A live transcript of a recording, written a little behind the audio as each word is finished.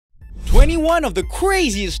21 of the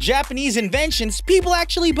craziest Japanese inventions people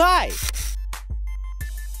actually buy.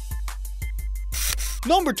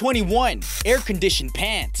 Number 21. Air-conditioned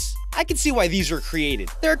pants. I can see why these were created.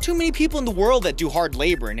 There are too many people in the world that do hard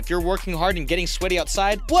labor, and if you're working hard and getting sweaty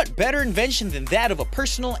outside, what better invention than that of a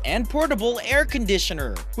personal and portable air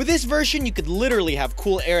conditioner? With this version, you could literally have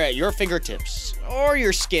cool air at your fingertips, or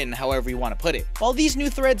your skin, however you want to put it. While these new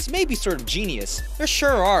threads may be sort of genius, there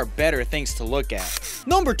sure are better things to look at.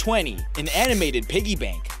 Number 20. An animated piggy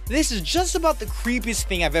bank. This is just about the creepiest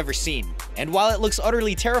thing I've ever seen, and while it looks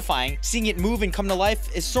utterly terrifying, seeing it move and come to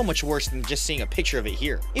life is so much worse than just seeing a picture of it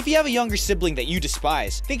here. If you have a younger sibling that you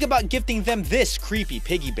despise, think about gifting them this creepy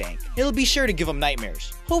piggy bank. It'll be sure to give them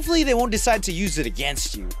nightmares. Hopefully they won't decide to use it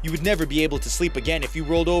against you. You would never be able to sleep again if you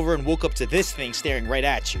rolled over and woke up to this thing staring right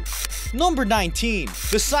at you. Number 19.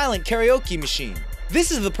 The silent karaoke machine. This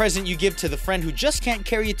is the present you give to the friend who just can't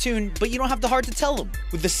carry a tune, but you don't have the heart to tell them.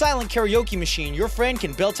 With the silent karaoke machine, your friend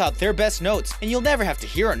can belt out their best notes, and you'll never have to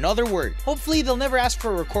hear another word. Hopefully, they'll never ask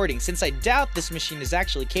for a recording, since I doubt this machine is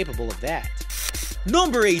actually capable of that.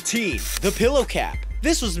 Number 18. The pillow cap.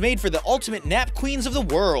 This was made for the ultimate nap queens of the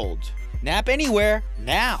world. Nap anywhere,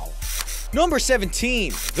 now. Number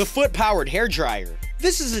 17. The foot-powered hairdryer.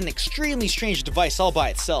 This is an extremely strange device all by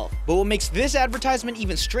itself, but what makes this advertisement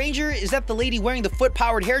even stranger is that the lady wearing the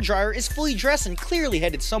foot-powered hairdryer is fully dressed and clearly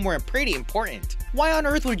headed somewhere pretty important. Why on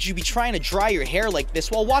earth would you be trying to dry your hair like this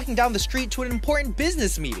while walking down the street to an important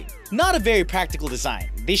business meeting? Not a very practical design.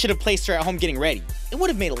 They should have placed her at home getting ready. It would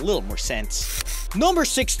have made a little more sense. Number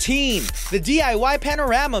 16. The DIY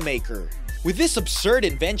panorama maker. With this absurd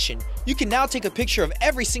invention, you can now take a picture of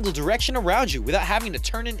every single direction around you without having to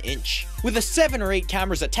turn an inch. With the 7 or 8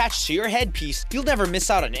 cameras attached to your headpiece, you'll never miss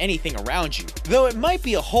out on anything around you. Though it might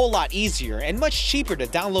be a whole lot easier and much cheaper to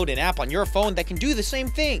download an app on your phone that can do the same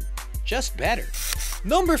thing, just better.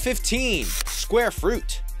 Number 15. Square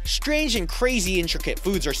fruit. Strange and crazy intricate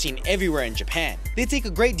foods are seen everywhere in Japan. They take a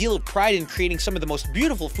great deal of pride in creating some of the most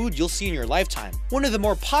beautiful food you'll see in your lifetime. One of the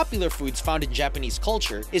more popular foods found in Japanese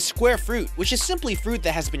culture is square fruit, which is simply fruit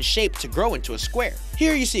that has been shaped to grow into a square.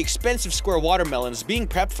 Here you see expensive square watermelons being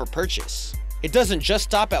prepped for purchase. It doesn't just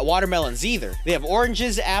stop at watermelons either. They have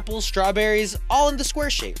oranges, apples, strawberries, all in the square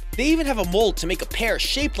shape. They even have a mold to make a pear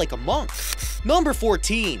shaped like a monk. Number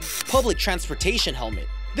 14. Public transportation helmet.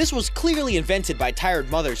 This was clearly invented by tired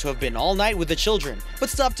mothers who have been all night with the children, but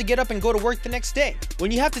still have to get up and go to work the next day. When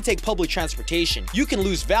you have to take public transportation, you can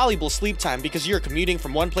lose valuable sleep time because you're commuting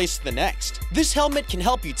from one place to the next. This helmet can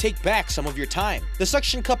help you take back some of your time. The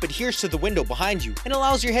suction cup adheres to the window behind you and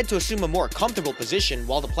allows your head to assume a more comfortable position,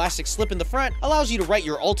 while the plastic slip in the front allows you to write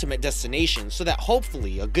your ultimate destination so that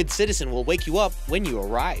hopefully a good citizen will wake you up when you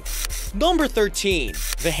arrive. Number 13.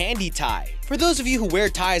 The handy tie. For those of you who wear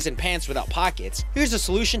ties and pants without pockets, here's a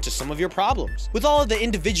solution to some of your problems. With all of the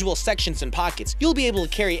individual sections and pockets, you'll be able to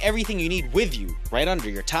carry everything you need with you, right under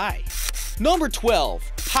your tie. Number 12.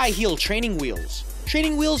 High heel training wheels.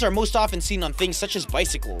 Training wheels are most often seen on things such as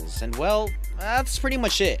bicycles, and well, that's pretty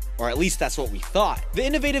much it. Or at least that's what we thought. The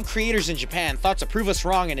innovative creators in Japan thought to prove us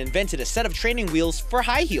wrong and invented a set of training wheels for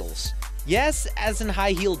high heels. Yes, as in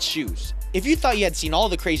high-heeled shoes. If you thought you had seen all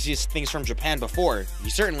the craziest things from Japan before, you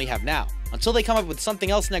certainly have now. Until they come up with something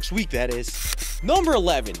else next week, that is. Number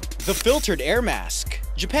 11. The filtered air mask.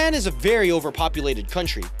 Japan is a very overpopulated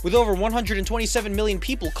country, with over 127 million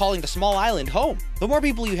people calling the small island home. The more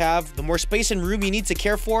people you have, the more space and room you need to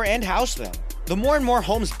care for and house them. The more and more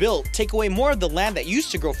homes built take away more of the land that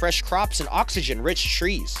used to grow fresh crops and oxygen-rich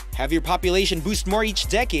trees. Have your population boost more each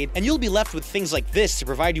decade, and you'll be left with things like this to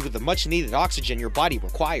provide you with the much-needed oxygen your body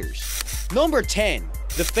requires. Number 10.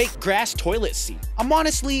 The fake grass toilet seat. I'm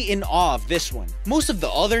honestly in awe of this one. Most of the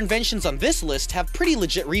other inventions on this list have pretty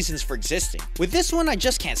legit reasons for existing. With this one, I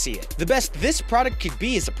just can't see it. The best this product could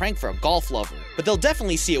be is a prank for a golf lover, but they'll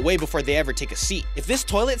definitely see it way before they ever take a seat. If this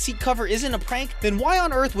toilet seat cover isn't a prank, then why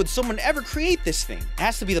on earth would someone ever create this thing? It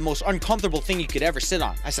has to be the most uncomfortable thing you could ever sit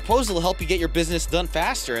on. I suppose it'll help you get your business done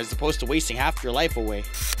faster as opposed to wasting half your life away.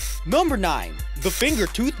 Number 9. The finger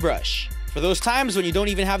toothbrush. For those times when you don't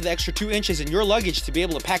even have the extra 2 inches in your luggage to be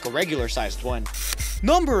able to pack a regular sized one.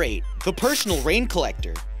 Number 8. The personal rain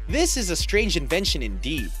collector. This is a strange invention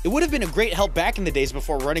indeed. It would have been a great help back in the days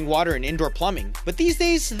before running water and indoor plumbing, but these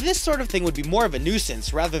days, this sort of thing would be more of a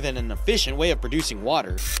nuisance rather than an efficient way of producing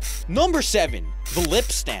water. Number 7. The lip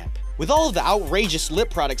stamp. With all of the outrageous lip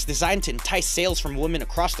products designed to entice sales from women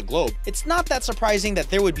across the globe, it's not that surprising that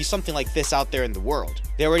there would be something like this out there in the world.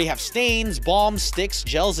 They already have stains, balms, sticks,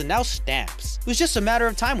 gels, and now stamps. It was just a matter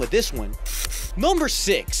of time with this one. Number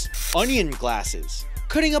 6. Onion glasses.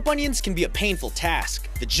 Cutting up onions can be a painful task.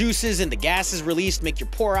 The juices and the gases released make your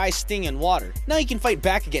poor eyes sting in water. Now you can fight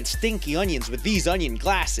back against stinky onions with these onion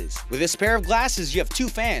glasses. With this pair of glasses, you have 2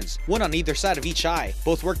 fans, one on either side of each eye.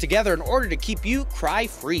 Both work together in order to keep you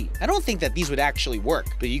cry-free. I don't think that these would actually work,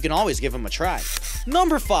 but you can always give them a try.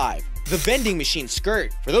 Number 5. The vending machine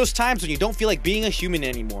skirt. For those times when you don't feel like being a human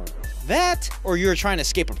anymore. That, or you're trying to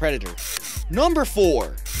escape a predator. Number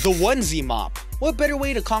 4. The onesie mop. What better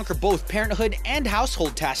way to conquer both parenthood and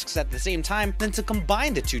household tasks at the same time than to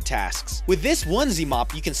combine the 2 tasks? With this onesie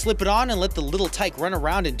mop, you can slip it on and let the little tyke run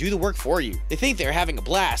around and do the work for you. They think they're having a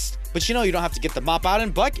blast, but you know you don't have to get the mop out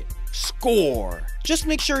and bucket. Score! Just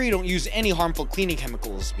make sure you don't use any harmful cleaning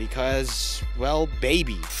chemicals because, well,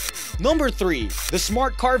 baby. Number 3. The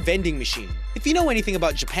smart car vending machine. If you know anything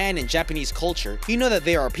about Japan and Japanese culture, you know that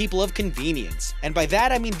they are a people of convenience. And by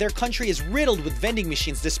that I mean their country is riddled with vending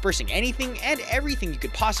machines dispersing anything and everything you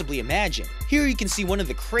could possibly imagine. Here you can see one of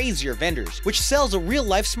the crazier vendors, which sells a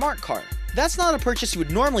real-life smart car. That's not a purchase you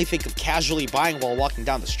would normally think of casually buying while walking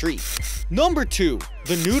down the street. Number 2.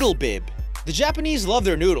 The noodle bib. The Japanese love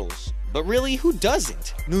their noodles, but really, who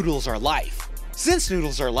doesn't? Noodles are life. Since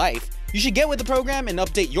noodles are life, you should get with the program and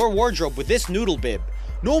update your wardrobe with this noodle bib.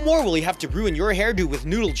 No more will you have to ruin your hairdo with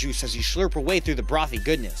noodle juice as you slurp away through the brothy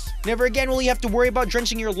goodness. Never again will you have to worry about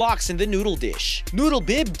drenching your locks in the noodle dish. Noodle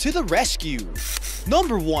bib to the rescue.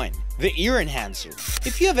 Number 1. The ear enhancer.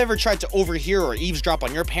 If you have ever tried to overhear or eavesdrop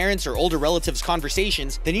on your parents' or older relatives'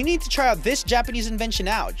 conversations, then you need to try out this Japanese invention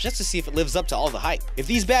out just to see if it lives up to all the hype. If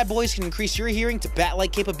these bad boys can increase your hearing to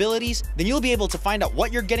bat-like capabilities, then you'll be able to find out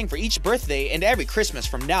what you're getting for each birthday and every Christmas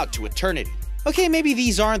from now to eternity. Okay, maybe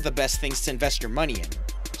these aren't the best things to invest your money in.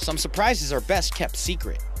 Some surprises are best kept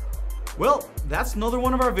secret. Well, that's another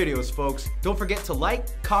one of our videos, folks. Don't forget to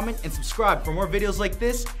like, comment, and subscribe for more videos like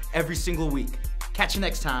this every single week. Catch you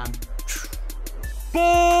next time.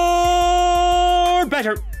 For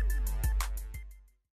better.